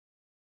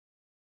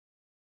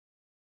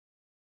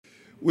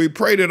We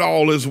prayed it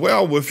all is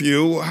well with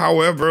you.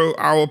 However,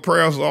 our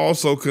prayers are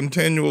also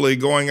continually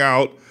going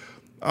out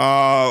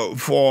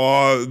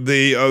for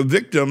the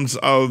victims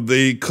of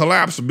the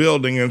collapsed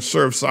building in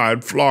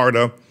Surfside,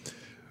 Florida.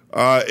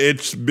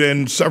 It's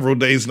been several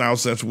days now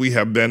since we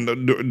have been,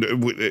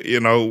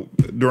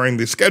 during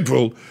the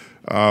scheduled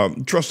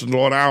Trust in the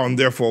Lord Hour, and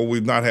therefore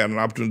we've not had an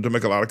opportunity to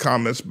make a lot of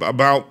comments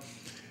about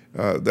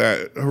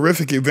that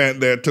horrific event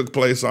that took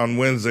place on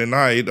Wednesday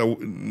night,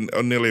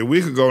 nearly a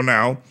week ago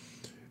now,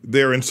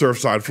 there in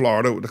Surfside,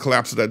 Florida, with the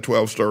collapse of that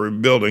 12-story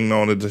building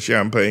known as the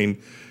Champaign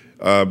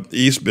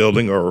East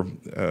Building, or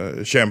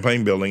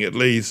Champaign Building at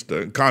least,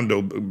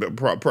 condo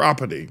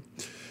property.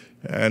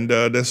 And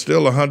there's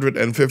still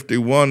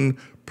 151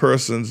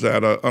 persons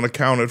that are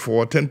unaccounted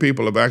for. 10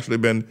 people have actually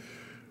been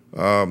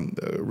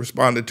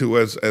responded to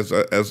as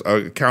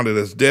counted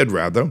as dead,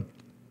 rather.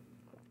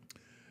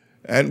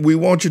 And we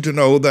want you to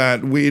know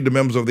that we, the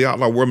members of the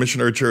ATLAH World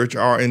Missionary Church,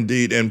 are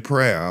indeed in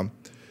prayer.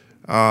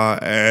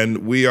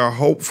 And we are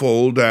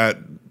hopeful that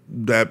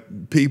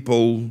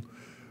people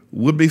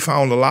would be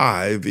found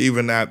alive,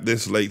 even at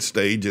this late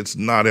stage. It's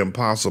not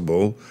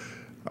impossible.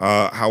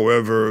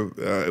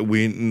 However,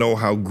 we know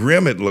how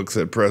grim it looks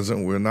at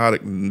present. We're not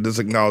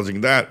disacknowledging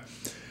that.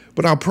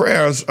 But our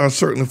prayers are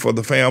certainly for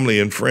the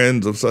family and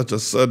friends of such a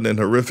sudden and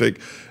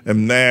horrific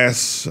and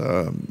mass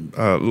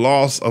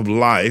loss of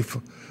life.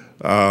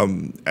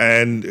 And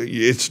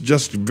it's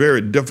just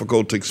very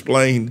difficult to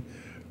explain,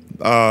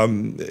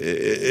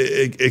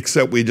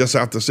 except we just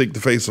have to seek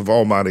the face of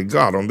Almighty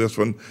God on this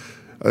one.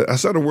 I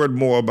said a word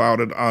more about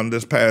it on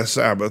this past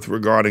Sabbath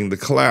regarding the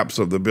collapse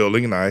of the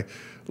building, and I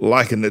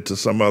likened it to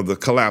some of the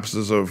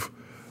collapses of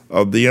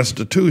the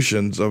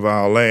institutions of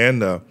our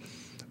land, the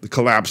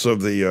collapse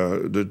of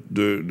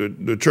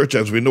the church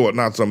as we know it,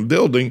 not some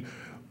building,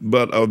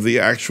 but of the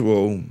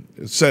actual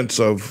sense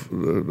of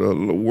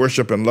the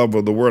worship and love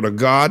of the Word of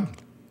God,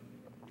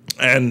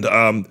 and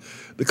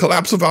the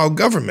collapse of our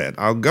government.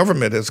 Our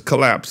government has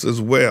collapsed as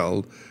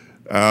well,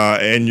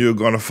 and you're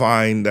going to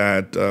find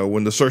that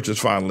when the search is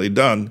finally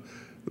done,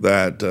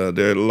 that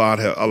there are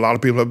a lot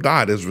of people have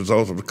died as a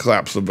result of the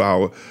collapse of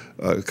our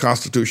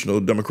constitutional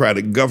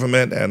democratic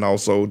government, and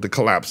also the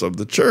collapse of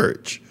the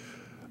church,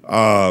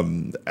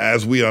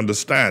 as we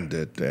understand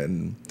it.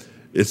 And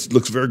it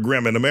looks very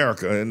grim in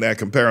America in that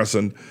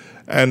comparison.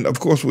 And of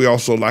course, we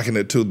also liken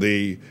it to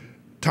the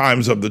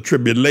times of the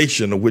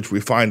tribulation of which we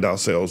find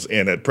ourselves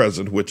in at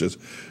present, which is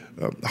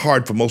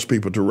hard for most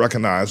people to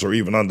recognize or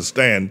even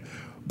understand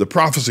the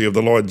prophecy of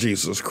the Lord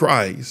Jesus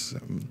Christ.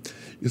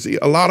 You see,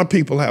 a lot of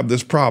people have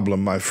this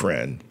problem, my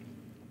friend,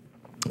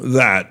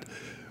 that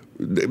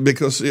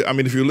because, I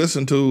mean, if you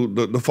listen to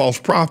the false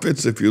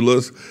prophets, if you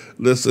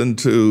listen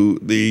to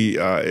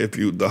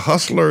the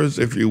hustlers,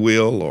 if you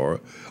will,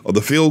 or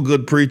the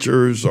feel-good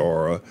preachers,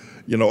 or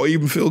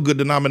even feel-good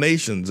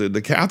denominations,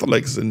 the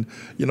Catholics, and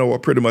are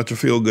pretty much a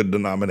feel-good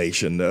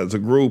denomination as a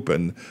group,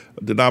 and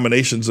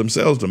denominations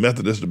themselves, the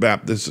Methodists, the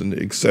Baptists, and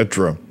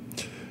etc.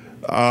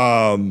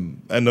 And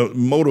the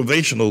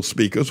motivational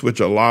speakers, which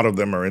a lot of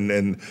them are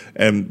in,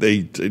 and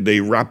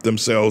they wrap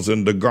themselves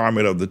in the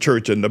garment of the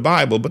church and the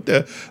Bible, but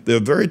they're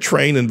very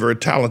trained and very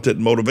talented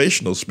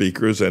motivational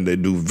speakers, and they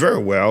do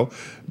very well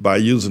by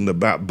using the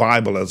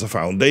Bible as a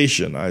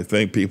foundation. I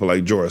think people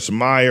like Joyce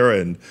Meyer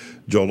and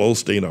Joel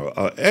Osteen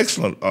are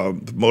excellent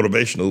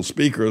motivational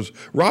speakers.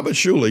 Robert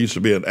Schuller used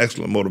to be an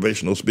excellent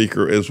motivational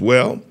speaker as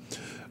well.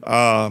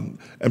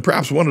 And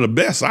perhaps one of the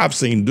best I've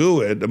seen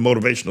do it, the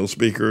motivational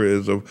speaker,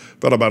 is a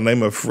fellow by the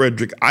name of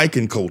Frederick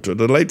Eichenkolter,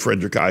 the late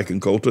Frederick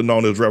Eichenkolter,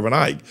 known as Reverend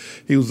Ike.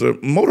 He was a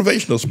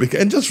motivational speaker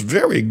and just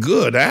very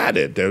good at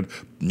it.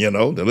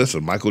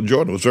 Listen, Michael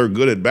Jordan was very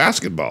good at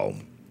basketball.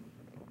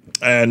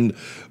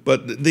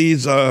 But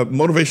these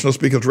motivational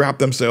speakers wrap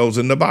themselves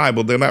in the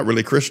Bible. They're not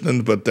really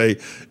Christians, but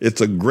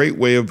it's a great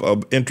way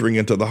of entering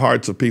into the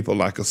hearts of people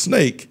like a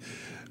snake.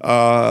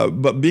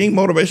 But being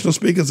motivational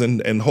speakers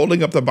and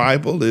holding up the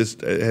Bible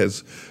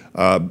has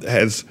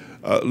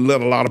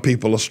led a lot of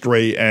people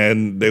astray,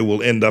 and they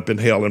will end up in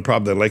hell and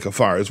probably the lake of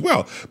fire as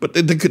well. But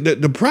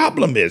the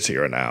problem is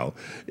here now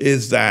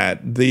is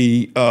that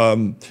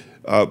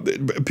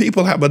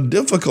people have a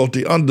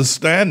difficulty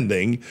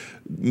understanding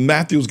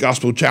Matthew's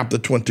Gospel, chapter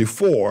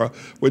 24,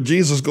 where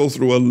Jesus goes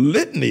through a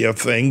litany of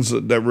things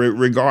that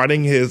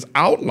regarding his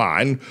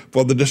outline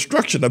for the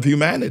destruction of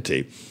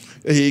humanity.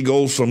 He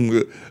goes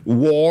from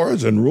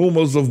wars and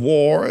rumors of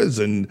wars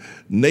and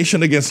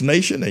nation against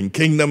nation and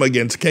kingdom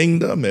against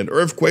kingdom and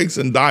earthquakes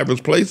in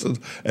diverse places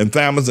and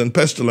famines and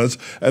pestilence.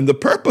 And the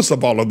purpose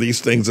of all of these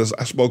things is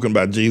spoken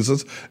by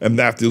Jesus in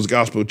Matthew's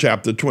Gospel,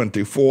 chapter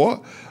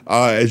 24,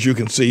 as you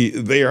can see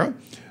there,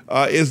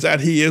 is that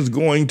he is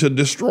going to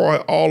destroy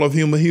all of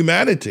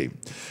humanity.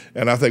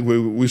 And I think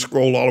we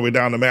scroll all the way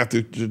down to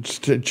Matthew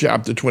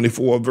chapter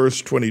 24,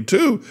 verse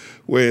 22,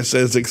 where it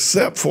says,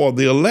 except for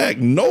the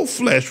elect, no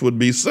flesh would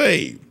be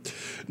saved.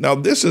 Now,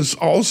 this is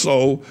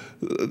also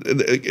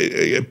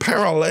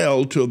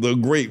parallel to the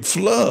great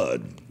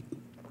flood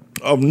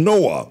of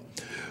Noah,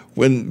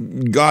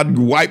 when God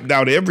wiped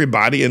out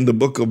everybody in the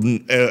book of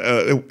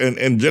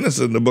in Genesis,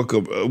 in the book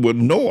of with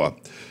Noah,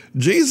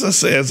 Jesus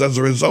says, as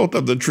a result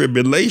of the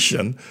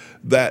tribulation,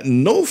 that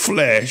no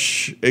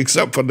flesh,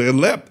 except for the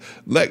elect,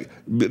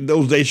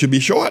 those days should be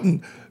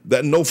shortened,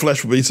 that no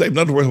flesh will be saved. In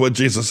other words, what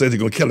Jesus says, he's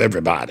going to kill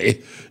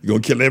everybody. He's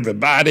going to kill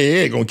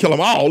everybody. He's going to kill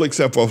them all,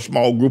 except for a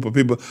small group of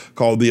people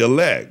called the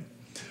elect.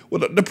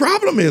 Well, the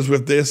problem is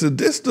with this is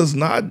this does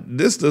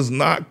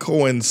not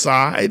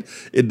coincide.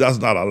 It does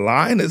not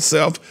align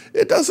itself.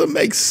 It doesn't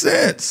make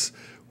sense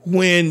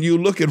when you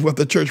look at what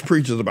the church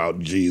preaches about.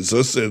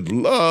 Jesus is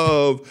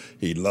love.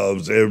 He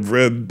loves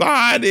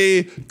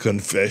everybody.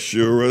 Confess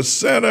you're a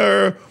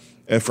sinner.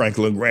 And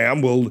Franklin Graham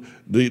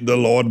the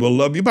Lord will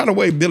love you. By the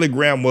way, Billy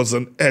Graham was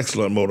an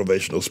excellent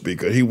motivational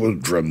speaker. He was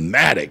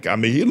dramatic. I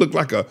mean, he looked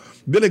like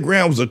Billy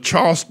Graham was a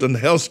Charleston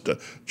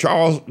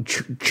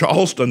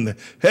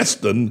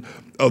Heston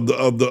of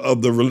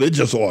the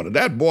religious order.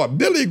 That boy,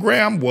 Billy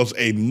Graham, was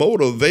a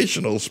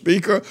motivational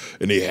speaker,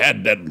 and he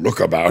had that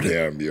look about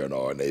him,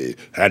 and he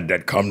had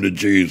that come to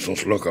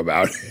Jesus look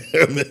about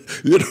him,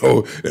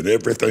 and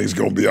everything's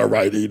going to be all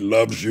right. He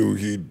loves you.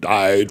 He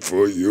died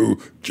for you.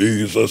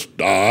 Jesus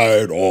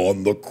died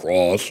on the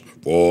cross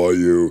for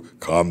you.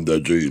 Come to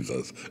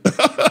Jesus.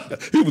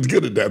 He was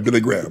good at that,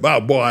 Billy Graham.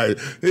 Oh, boy,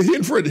 he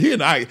and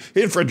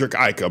Frederick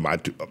Ike are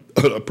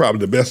probably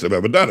the best have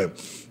ever done it.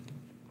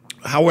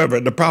 However,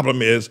 the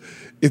problem is,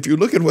 if you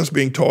look at what's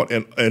being taught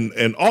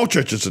in all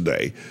churches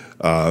today,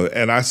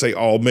 and I say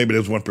all, maybe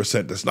there's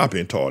 1% that's not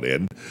being taught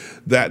in,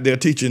 that they're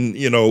teaching,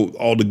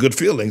 all the good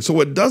feelings.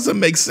 So it doesn't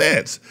make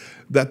sense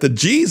that the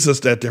Jesus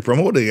that they're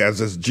promoting as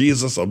this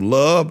Jesus of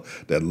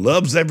love, that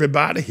loves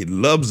everybody, he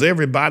loves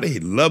everybody,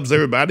 he loves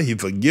everybody, he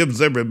forgives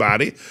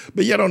everybody.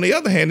 But yet on the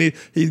other hand,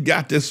 he's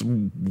got this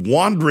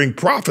wandering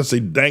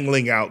prophecy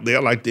dangling out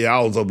there like the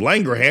owls of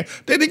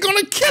Langerhans that he's going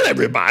to kill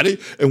everybody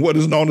in what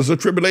is known as the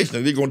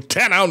tribulation. He's going to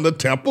tear down the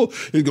temple.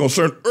 He's going to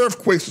send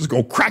earthquakes. He's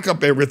going to crack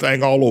up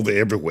everything all over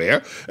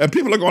everywhere. And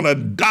people are going to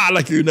die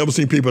like you've never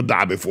seen people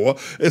die before.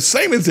 It's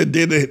same as it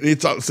did.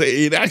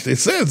 It actually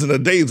says in the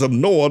days of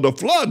Noah, the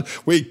flood,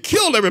 where he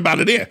killed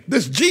everybody there.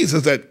 This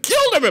Jesus that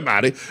killed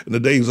everybody in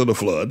the days of the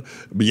flood,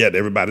 but yet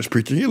everybody's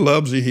preaching, he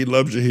loves you, he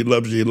loves you, he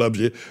loves you, he loves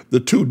you. The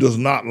two does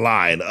not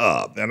line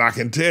up. And I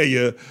can tell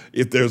you,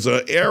 if there's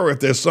an error, if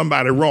there's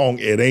somebody wrong,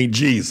 it ain't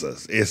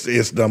Jesus.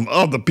 It's them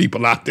other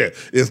people out there.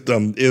 It's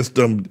them,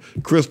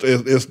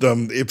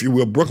 if you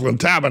will, Brooklyn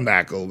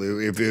Tabernacle.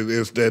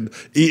 It's that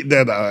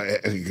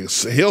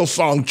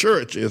Hillsong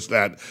Church. It's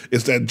that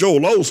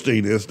Joel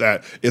Osteen. It's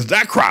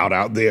that crowd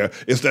out there.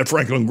 It's that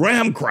Franklin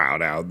Graham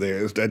crowd out there.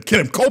 It's that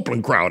Kenneth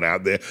Copeland crowd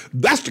out there.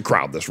 That's the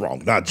crowd that's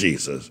wrong, not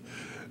Jesus.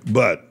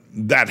 But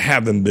that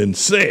having been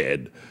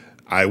said,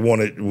 I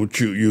wanted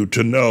you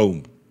to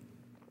know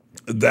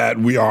that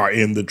we are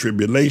in the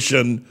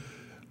tribulation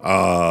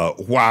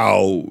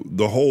while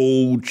the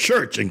whole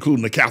church,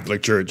 including the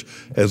Catholic Church,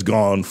 has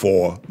gone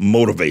for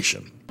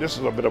motivation. This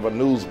is a bit of a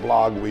news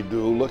blog we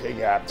do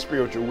looking at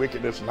spiritual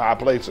wickedness in high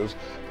places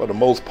for the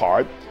most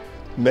part,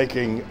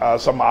 making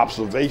some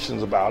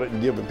observations about it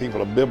and giving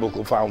people a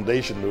biblical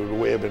foundation to the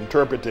way of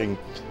interpreting,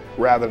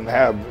 rather than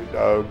have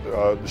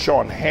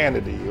Sean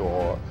Hannity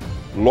or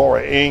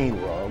Laura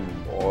Ingraham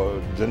or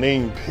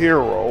Janine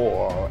Pirro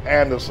or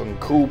Anderson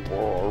Cooper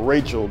or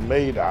Rachel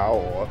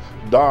Maddow or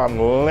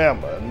Don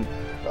Lemon,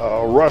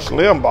 Rush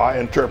Limbaugh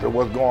interpret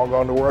what's going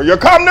on in the world. You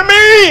come to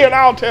me and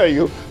I'll tell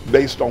you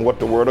based on what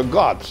the Word of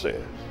God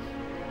says.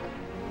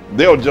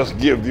 They'll just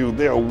give you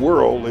their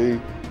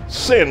worldly,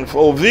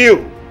 sinful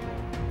view.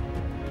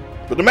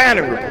 But the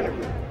Manning Report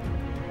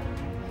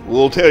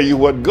will tell you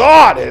what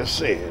God has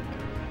said,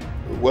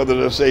 whether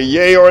to say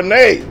yea or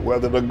nay,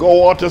 whether to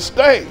go or to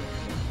stay.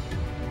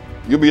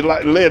 You'll be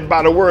led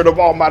by the word of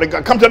Almighty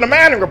God. Come to the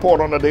Manning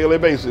Report on a daily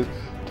basis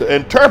to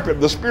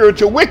interpret the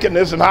spiritual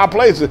wickedness in high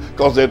places,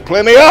 because there's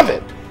plenty of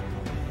it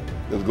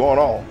that's going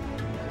on.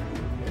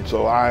 And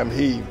so I'm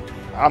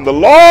the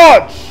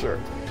Lord's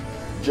servant,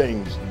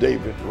 James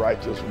David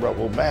Righteous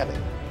Rebel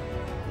Manning,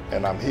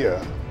 and I'm here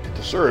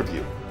to serve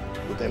you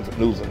with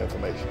news and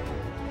information.